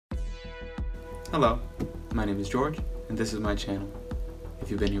Hello, my name is George, and this is my channel. If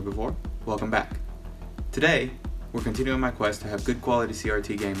you've been here before, welcome back. Today, we're continuing my quest to have good quality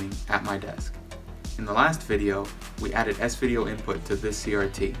CRT gaming at my desk. In the last video, we added S-Video input to this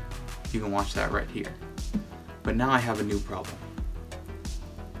CRT. You can watch that right here. But now I have a new problem.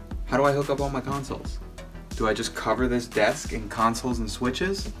 How do I hook up all my consoles? Do I just cover this desk in consoles and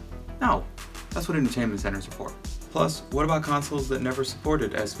switches? No, that's what entertainment centers are for. Plus, what about consoles that never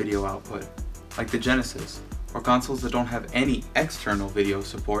supported S-Video output, like the Genesis, or consoles that don't have any external video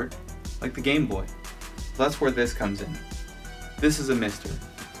support, like the Game Boy? So that's where this comes in. This is a MiSTer.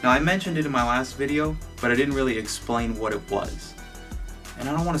 Now I mentioned it in my last video, but I didn't really explain what it was. And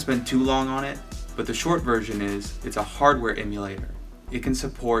I don't want to spend too long on it, but the short version is, it's a hardware emulator. It can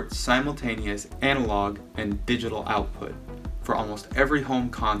support simultaneous analog and digital output for almost every home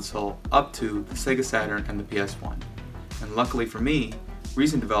console up to the Sega Saturn and the PS1. And luckily for me,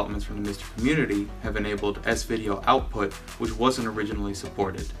 recent developments from the MiSTer community have enabled S-Video output, which wasn't originally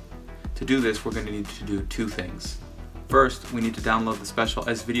supported. To do this, we're going to need to do two things. First, we need to download the special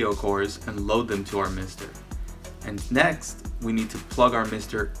S-Video cores and load them to our MiSTer. And next, we need to plug our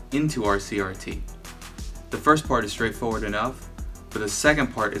MiSTer into our CRT. The first part is straightforward enough, but the second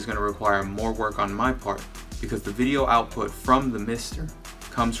part is going to require more work on my part, because the video output from the MiSTer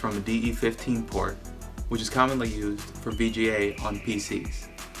comes from a DE15 port, which is commonly used for VGA on PCs.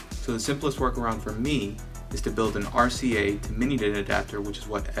 So the simplest workaround for me is to build an RCA to mini-DIN adapter, which is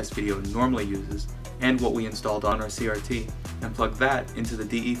what S-Video normally uses, and what we installed on our CRT, and plug that into the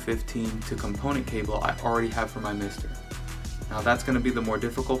DE15 to component cable I already have for my MiSTer. Now that's going to be the more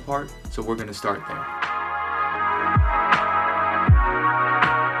difficult part, so we're going to start there.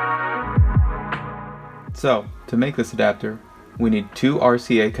 So, to make this adapter, we need two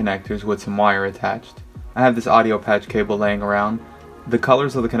RCA connectors with some wire attached. I have this audio patch cable laying around. The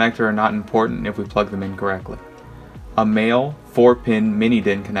colors of the connector are not important if we plug them in correctly. A male 4-pin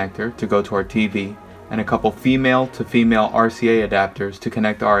mini-DIN connector to go to our TV, and a couple female to female RCA adapters to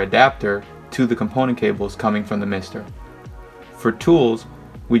connect our adapter to the component cables coming from the MiSTer. For tools,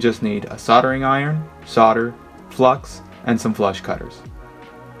 we just need a soldering iron, solder, flux, and some flush cutters.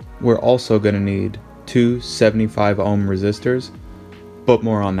 We're also going to need two 75 ohm resistors, but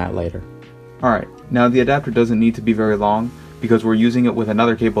more on that later. Alright, now the adapter doesn't need to be very long because we're using it with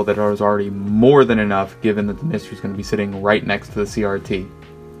another cable that is already more than enough, given that the MiSTer is going to be sitting right next to the CRT.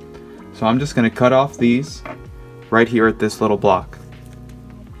 So I'm just going to cut off these right here at this little block.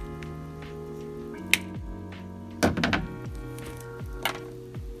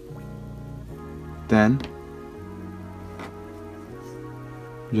 Then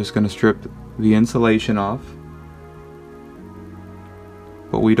I'm just going to strip the insulation off,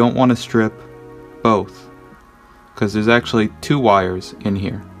 but we don't want to strip both because there's actually two wires in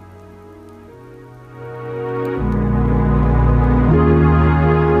here.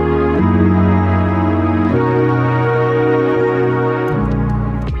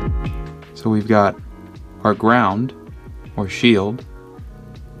 So we've got our ground or shield,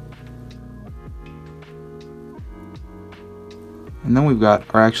 and then we've got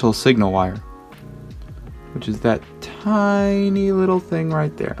our actual signal wire, which is that tiny little thing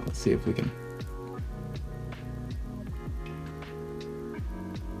right there. Let's see if we can.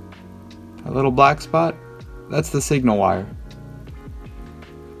 A little black spot, that's the signal wire.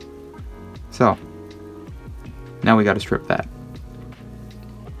 So, now we got to strip that.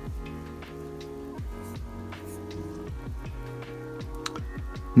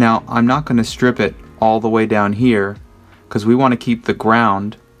 Now, I'm not going to strip it all the way down here because we want to keep the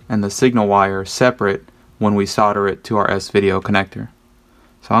ground and the signal wire separate when we solder it to our S-Video connector.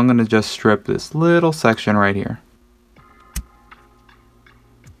 So I'm going to just strip this little section right here.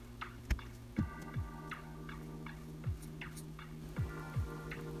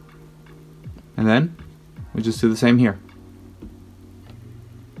 And then we just do the same here.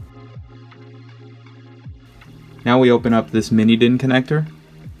 Now we open up this mini-DIN connector.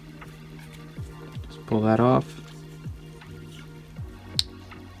 Just pull that off.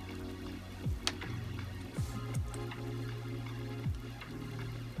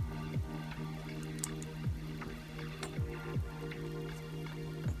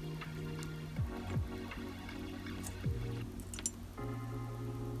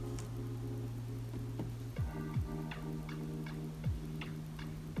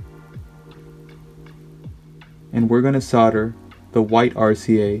 And we're going to solder the white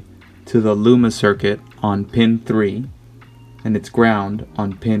RCA to the Luma circuit on pin 3 and its ground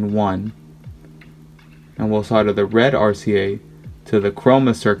on pin 1. And we'll solder the red RCA to the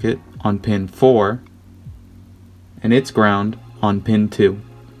chroma circuit on pin 4 and its ground on pin 2.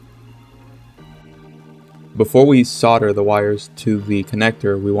 Before we solder the wires to the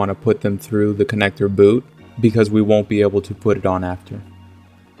connector, we want to put them through the connector boot because we won't be able to put it on after.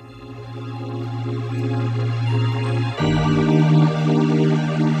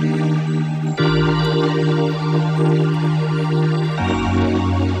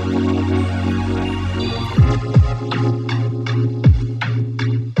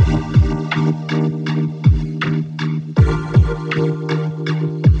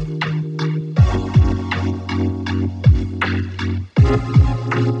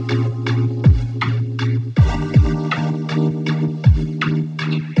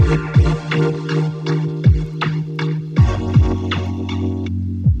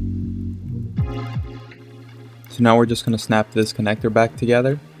 So now we're just going to snap this connector back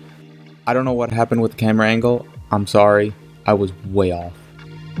together. I don't know what happened with the camera angle. I'm sorry, I was way off.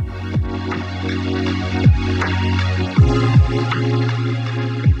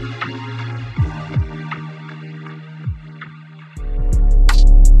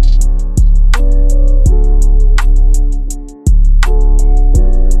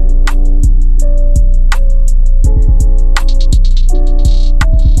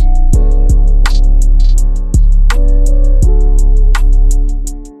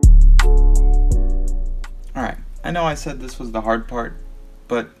 I know I said this was the hard part,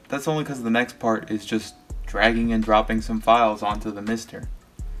 but that's only because the next part is just dragging and dropping some files onto the MiSTer.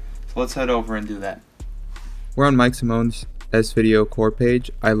 So let's head over and do that. We're on Mike Simone's S-Video core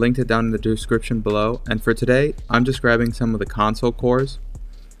page. I linked it down in the description below, and for today, I'm just grabbing some of the console cores.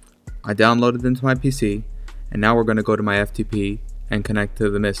 I downloaded them to my PC, and now we're going to go to my FTP and connect to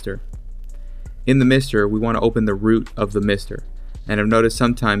the MiSTer. In the MiSTer, we want to open the root of the MiSTer, and I've noticed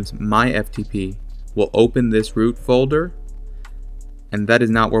sometimes my FTP will open this root folder, and that is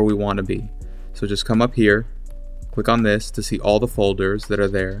not where we want to be. So just come up here, click on this to see all the folders that are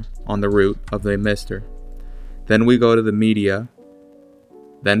there on the root of the MiSTer. Then we go to the media,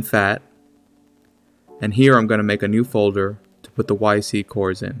 then FAT, and here I'm going to make a new folder to put the YC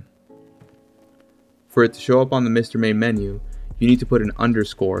cores in. For it to show up on the MiSTer main menu, you need to put an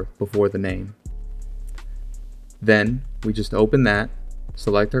underscore before the name. Then we just open that,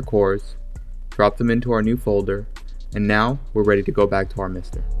 select our cores, drop them into our new folder, and now we're ready to go back to our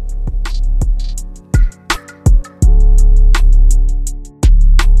MiSTer.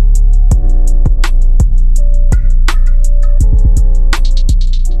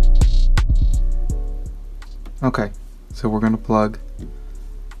 Okay, so we're going to plug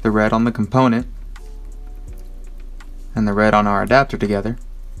the red on the component and the red on our adapter together.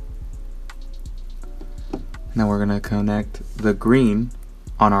 Now we're going to connect the green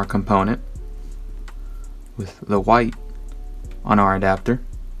on our component with the white on our adapter.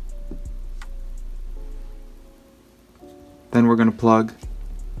 Then we're going to plug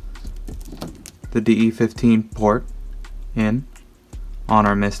the DE15 port in on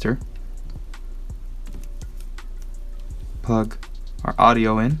our MiSTer. Plug our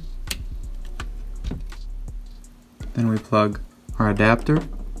audio in. Then we plug our adapter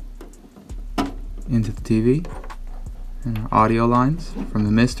into the TV and our audio lines from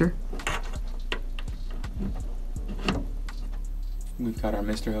the MiSTer. We've got our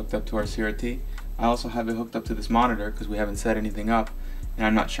MiSTer hooked up to our CRT. I also have it hooked up to this monitor because we haven't set anything up, and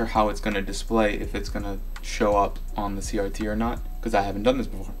I'm not sure how it's going to display, if it's going to show up on the CRT or not, because I haven't done this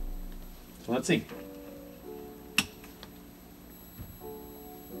before. So let's see.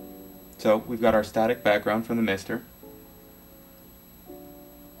 So we've got our static background from the MiSTer.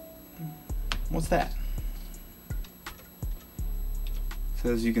 What's that?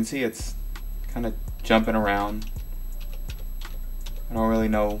 So as you can see, it's kind of jumping around. I don't really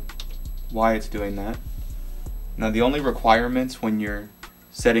know why it's doing that. Now the only requirements when you're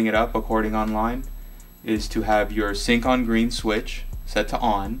setting it up according online is to have your sync on green switch set to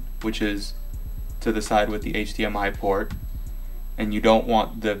on, which is to the side with the HDMI port, and you don't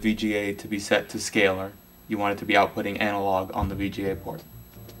want the VGA to be set to scalar. You want it to be outputting analog on the VGA port.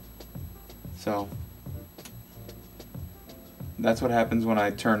 So that's what happens when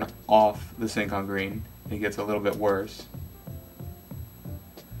I turn off the sync on green. It gets a little bit worse.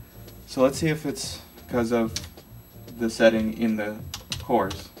 So let's see if it's because of the setting in the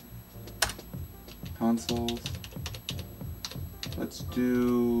cores. Consoles. Let's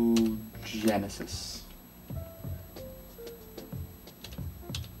do Genesis.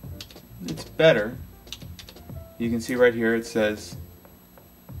 It's better. You can see right here it says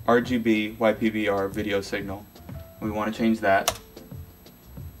RGB YPBR video signal. We want to change that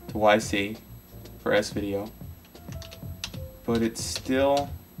to YC for S-Video. But it's still...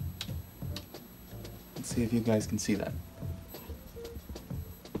 Let's see if you guys can see that.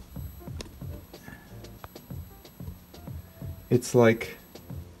 it's like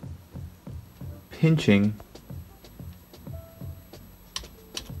pinching.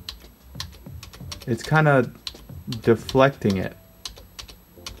 It's kind of deflecting it.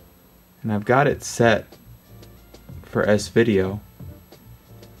 And I've got it set for S-Video.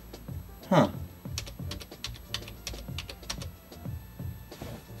 Huh.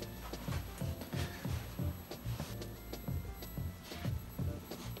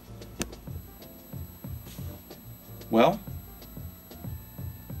 Well,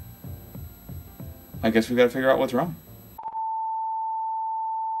 I guess we gotta figure out what's wrong.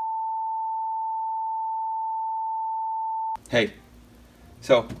 Hey,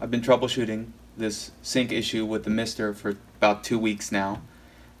 so I've been troubleshooting this sync issue with the MiSTer for about 2 weeks now,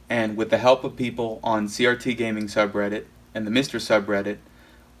 and with the help of people on CRT gaming subreddit and the MiSTer subreddit,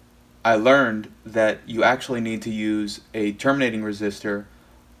 I learned that you actually need to use a terminating resistor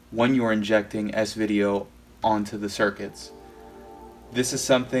when you're injecting S-Video onto the circuits. This is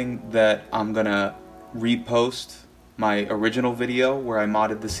something that I'm gonna repost my original video where I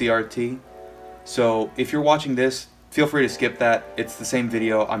modded the CRT. So if you're watching this, feel free to skip that. It's the same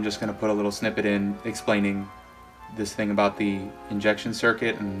video. I'm just gonna put a little snippet in explaining this thing about the injection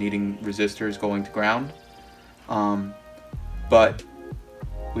circuit and needing resistors going to ground. But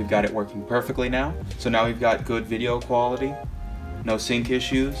we've got it working perfectly now. So now we've got good video quality, no sync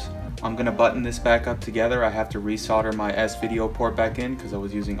issues. I'm gonna button this back up together. I have to resolder my S-Video port back in because I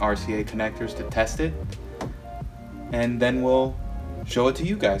was using RCA connectors to test it. And then we'll show it to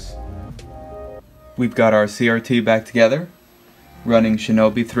you guys. We've got our CRT back together, running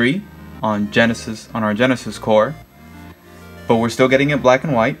Shinobi 3 on our Genesis core. But we're still getting it black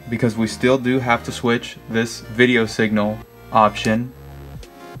and white because we still do have to switch this video signal option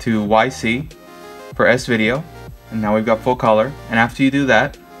to YC for S-Video. And now we've got full color. And after you do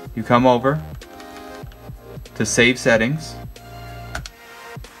that, you come over to save settings,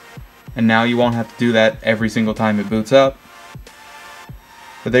 and now you won't have to do that every single time it boots up.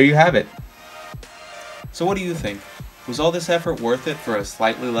 But there you have it. So what do you think? Was all this effort worth it for a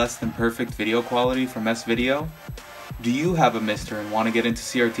slightly less than perfect video quality from S-Video? Do you have a MiSTer and want to get into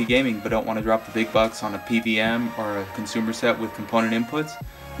CRT gaming but don't want to drop the big bucks on a PVM or a consumer set with component inputs?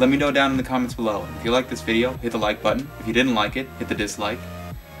 Let me know down in the comments below. If you like this video, hit the like button. If you didn't like it, hit the dislike.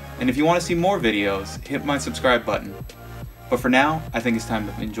 And if you want to see more videos, hit my subscribe button. But for now, I think it's time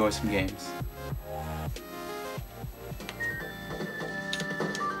to enjoy some games.